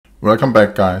Welcome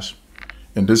back, guys.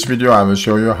 In this video I will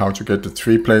show you how to get the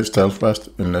 3-plate stealth vest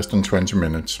in less than 20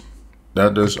 minutes.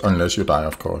 That is unless you die,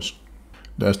 of course.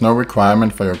 There's no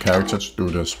requirement for your character to do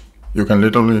this. You can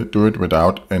literally do it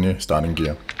without any starting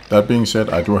gear. That being said,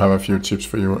 I do have a few tips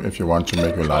for you if you want to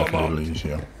make your life a little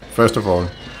easier. First of all,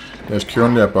 there's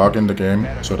currently a bug in the game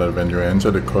so that when you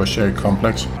enter the Koshhei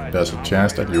Complex, there's a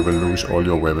chance that you will lose all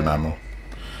your weapon ammo.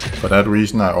 For that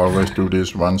reason I always do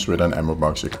this once with an ammo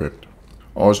box equipped.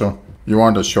 Also, you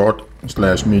want a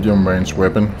short/medium range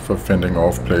weapon for fending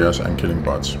off players and killing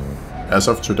bots. As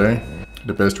of today,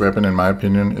 the best weapon in my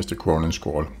opinion is the Cronin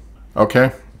Squall.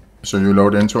 Okay, so you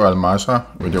load into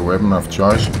Mazrah with your weapon of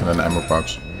choice and an ammo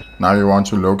box. Now you want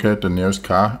to locate the nearest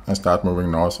car and start moving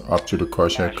north up to the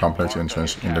Koschei Complex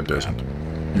entrance in the desert.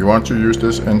 You want to use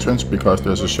this entrance because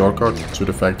there's a shortcut to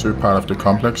the factory part of the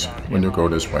complex when you go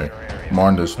this way. More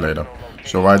on this later.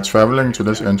 So while traveling to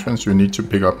this entrance you need to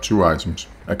pick up 2 items,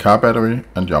 a car battery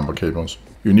and jumper cables.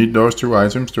 You need those 2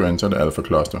 items to enter the Alpha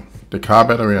Cluster. The car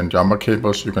battery and jumper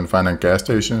cables you can find in gas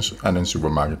stations and in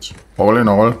supermarkets. All in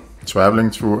all,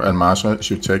 traveling through Mazrah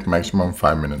should take maximum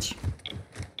 5 minutes.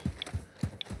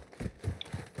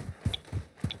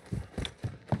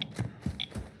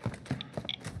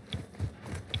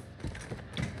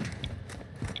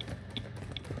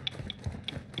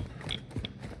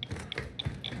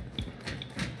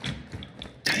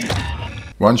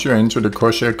 Once you're into the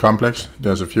Koschei Complex,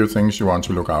 there's a few things you want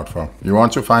to look out for. You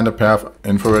want to find a pair of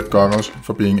infrared goggles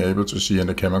for being able to see in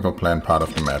the chemical plant part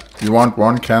of the map. You want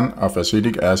 1 can of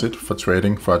acetic acid for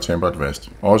trading for a tempered vest.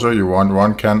 Also you want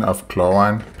 1 can of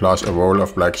chlorine plus a roll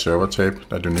of black server tape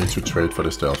that you need to trade for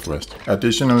the stealth vest.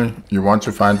 Additionally, you want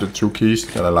to find the 2 keys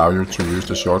that allow you to use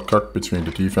the shortcut between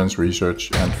the defense research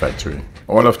and factory.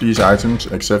 All of these items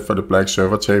except for the black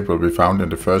server tape will be found in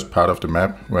the first part of the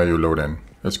map where you load in.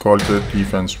 It's called the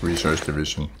Defense Research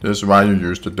Division. This is why you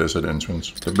use the desert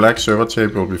entrance. The black server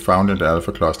tape will be found in the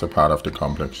Alpha Cluster part of the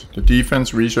complex. The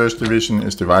Defense Research Division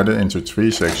is divided into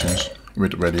 3 sections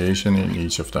with radiation in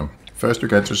each of them. First you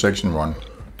get to section 1,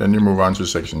 then you move on to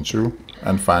section 2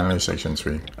 and finally section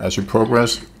 3. As you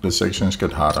progress, the sections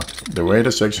get harder. The way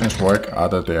the sections work are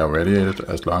that they are radiated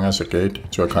as long as a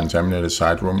gate to a contaminated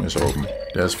side room is open.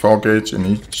 There's 4 gates in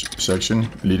each section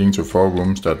leading to 4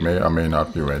 rooms that may or may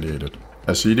not be radiated.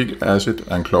 Acetic acid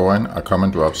and chlorine are common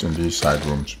drops in these side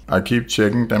rooms. I keep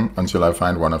checking them until I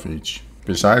find one of each.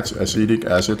 Besides acetic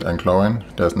acid and chlorine,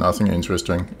 there's nothing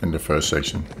interesting in the first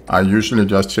section. I usually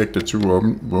just check the 2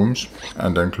 open rooms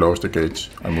and then close the gates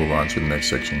and move on to the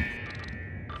next section.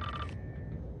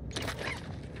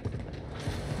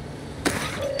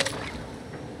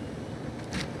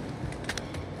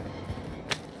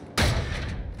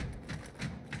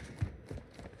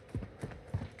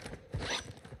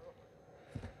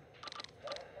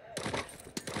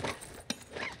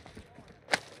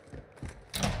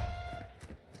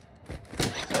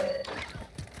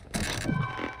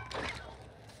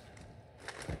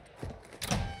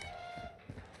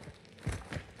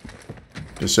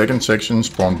 The second section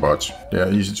spawn bots. They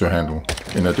are easy to handle.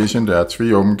 In addition there are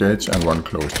 3 open gates and 1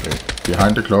 closed gate.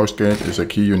 Behind the closed gate is a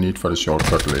key you need for the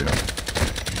shortcut later.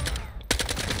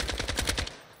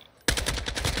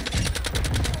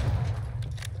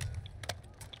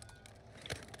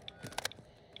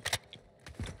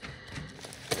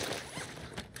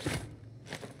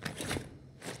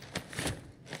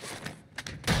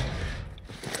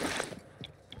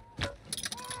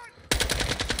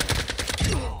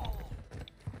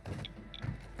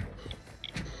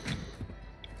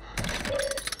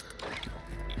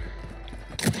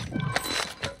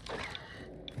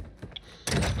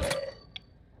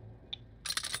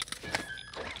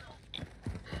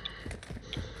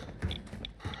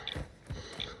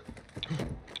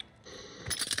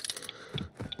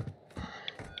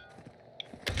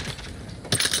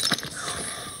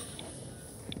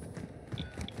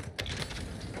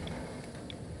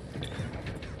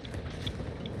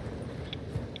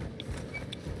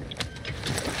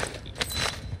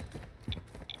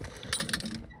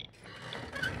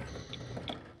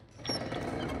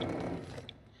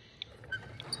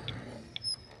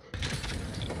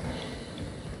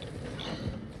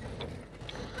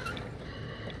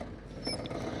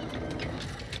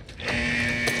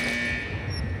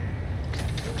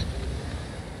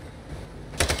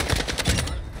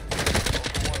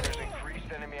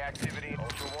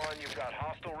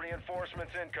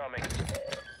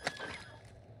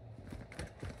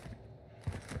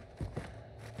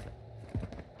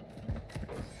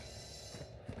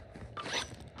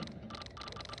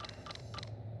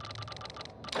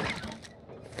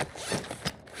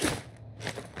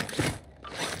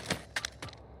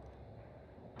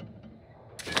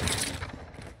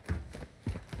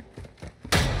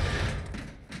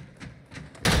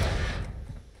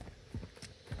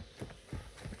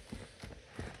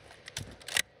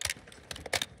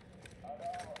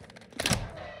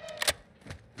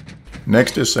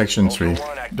 Next is section 3.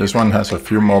 This one has a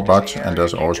few more bots and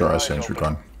there's also a sentry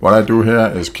gun. What I do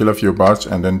here is kill a few bots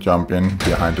and then jump in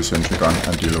behind the sentry gun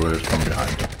and deal with it from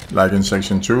behind. Like in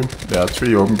section 2, there are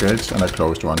 3 open gates and a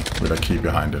closed one with a key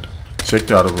behind it. Check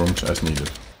the other rooms as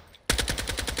needed.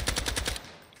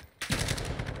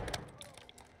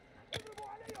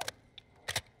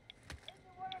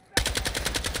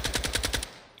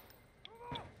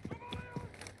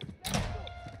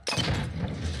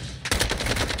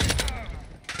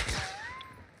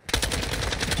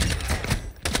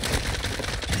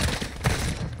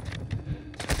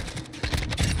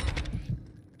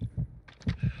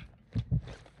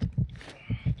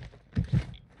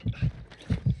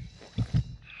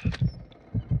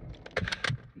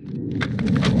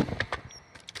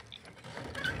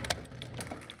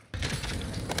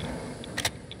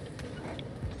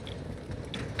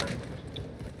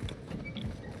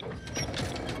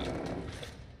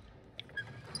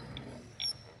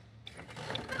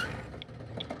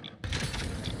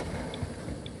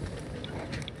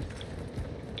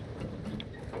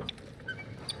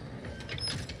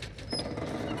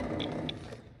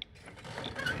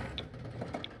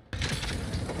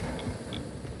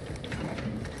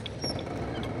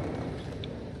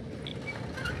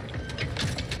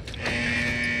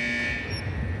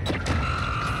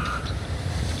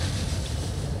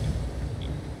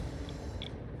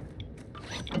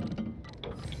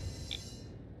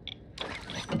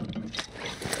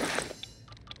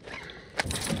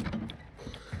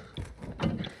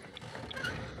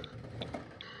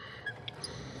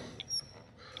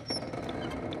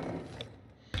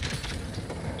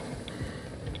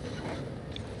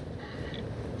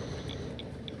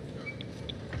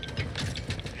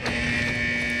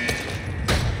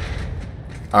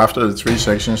 After the 3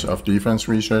 sections of defense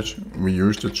research, we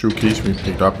use the 2 keys we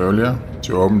picked up earlier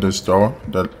to open this door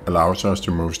that allows us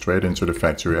to move straight into the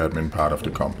factory admin part of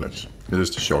the complex. This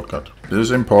is the shortcut. This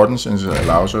is important since it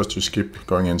allows us to skip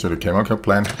going into the chemical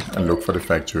plant and look for the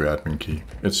factory admin key.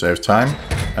 It saves time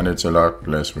and it's a lot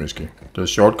less risky. The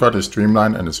shortcut is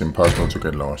streamlined and it's impossible to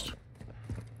get lost.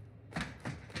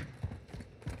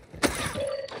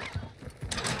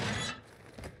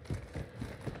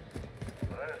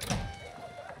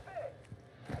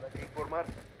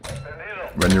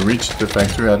 When you reach the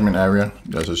factory admin area,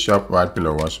 there's a shop right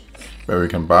below us, where we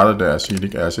can barter the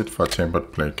acetic acid for a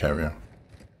tempered plate carrier.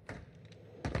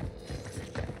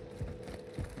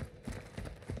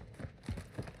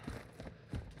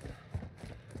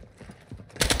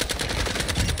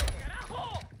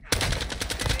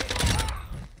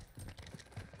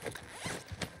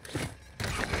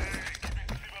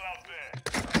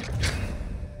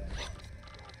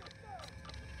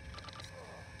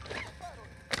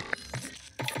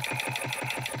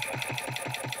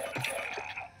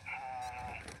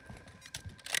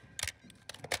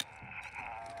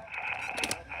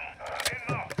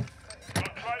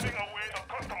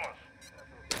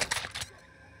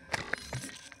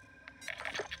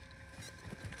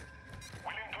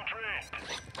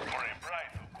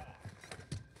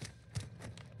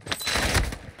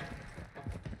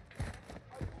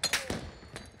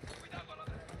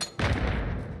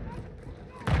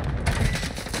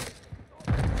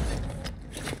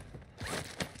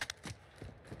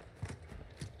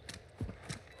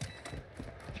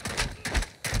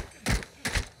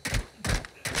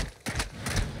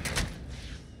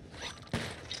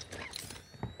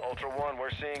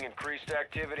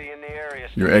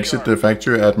 You exit the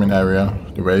factory admin area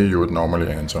the way you would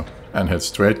normally enter, and head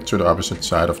straight to the opposite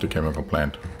side of the chemical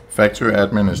plant. Factory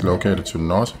admin is located to the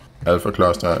north, Alpha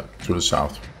Cluster to the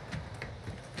south.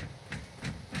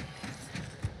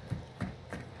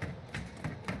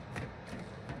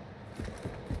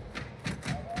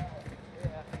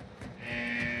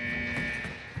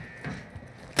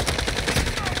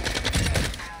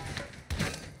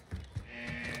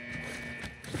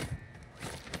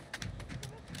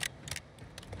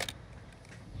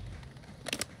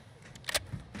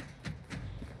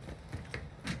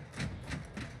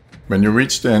 When you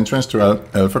reach the entrance to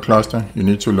Alpha Cluster, you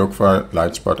need to look for a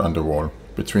light spot on the wall,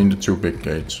 between the 2 big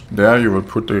gates. There you will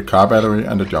put the car battery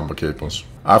and the jumper cables.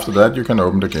 After that you can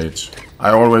open the gates. I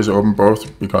always open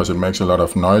both because it makes a lot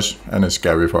of noise and is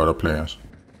scary for other players.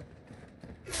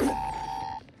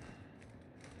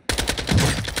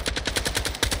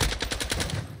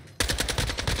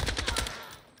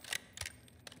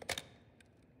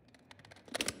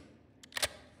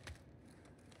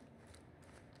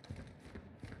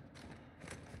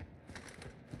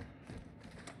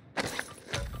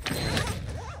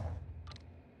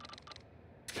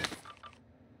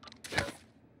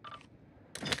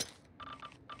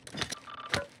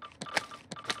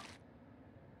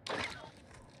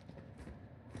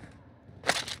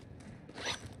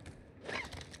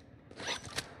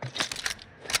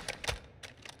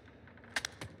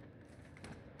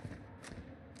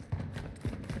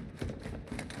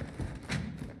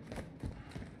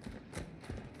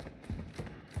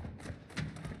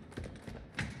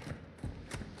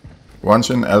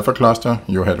 Once in Alpha Cluster,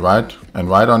 you head right, and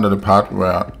right under the part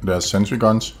where there's sentry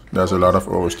guns, there's a lot of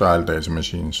O-style data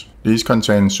machines. These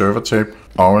contain server tape,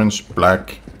 orange,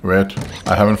 black, red.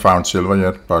 I haven't found silver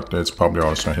yet, but it's probably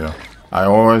also here. I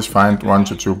always find 1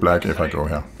 to 2 black if I go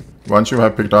here. Once you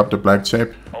have picked up the black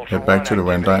tape, head back to the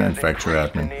vendor and factory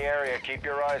admin. Keep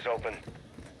your eyes open.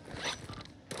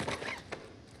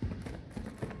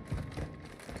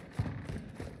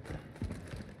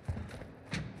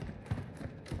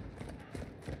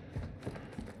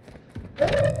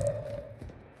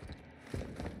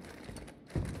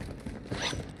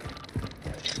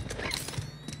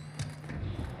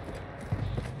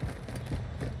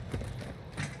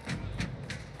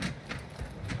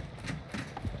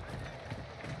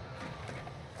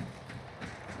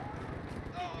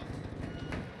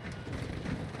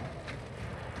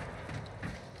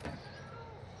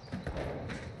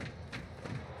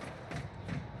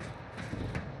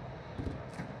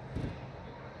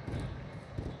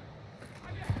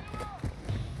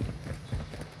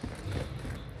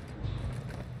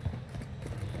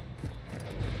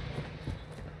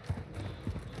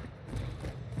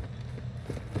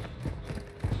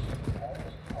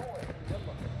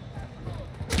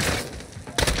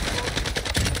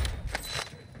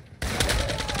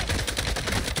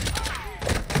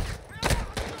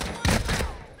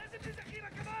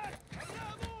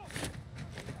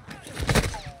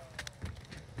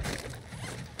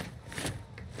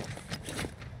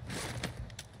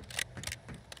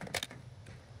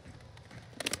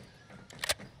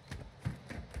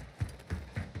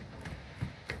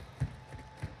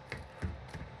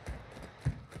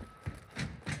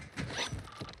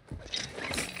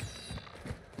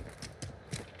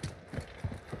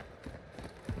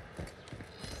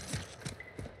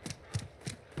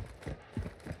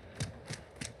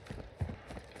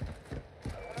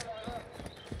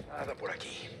 Nada por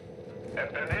aquí.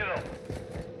 Entendido.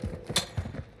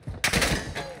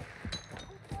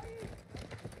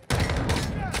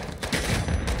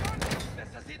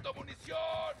 Necesito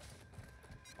munición.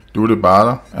 Do the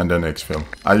barter and then exfil.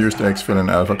 I use the exfil in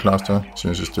Alpha Cluster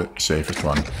since it's the safest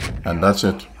one. And that's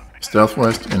it. Stealth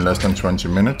west in less than 20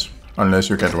 minutes, unless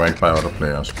you get ranked by other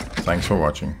players. Thanks for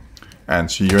watching,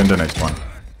 and see you in the next one.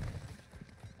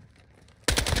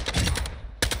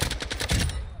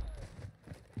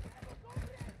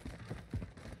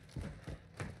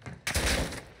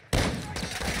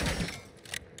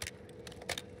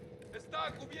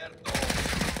 Está cubierto.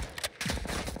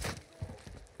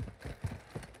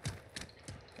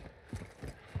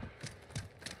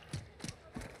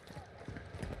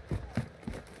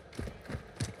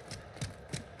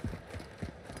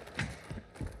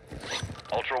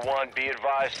 Ultra One, be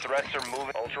advised, threats are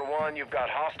moving. Ultra One, you've got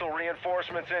hostile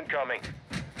reinforcements incoming.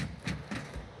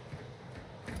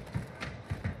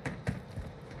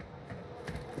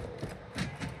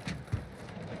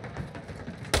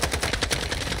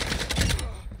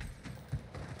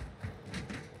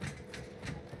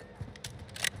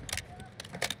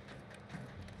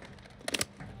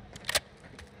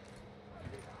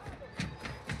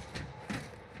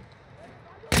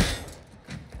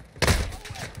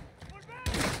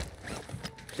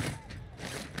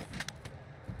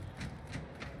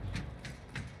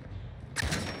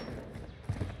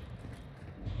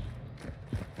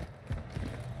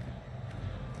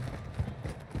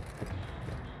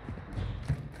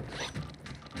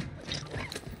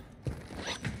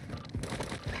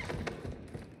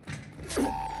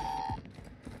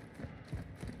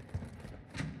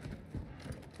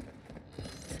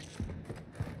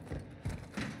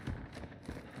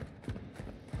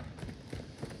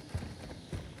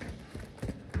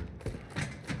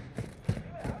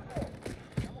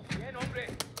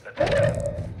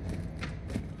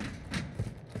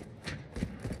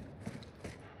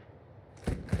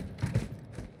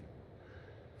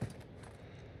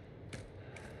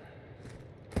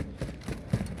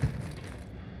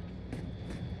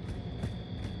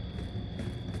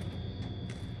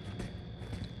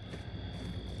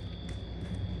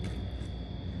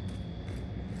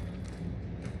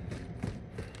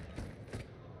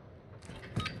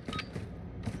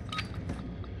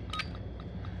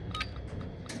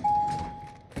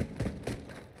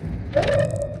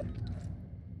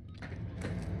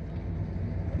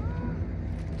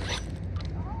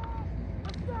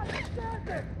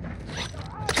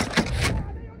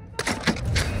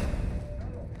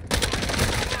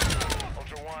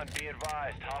 Be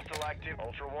advised, hostile active.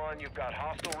 Ultra One, you've got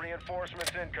hostile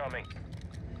reinforcements incoming.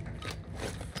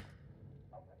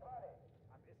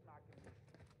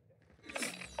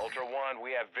 Ultra One,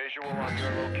 we have visual on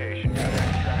your location.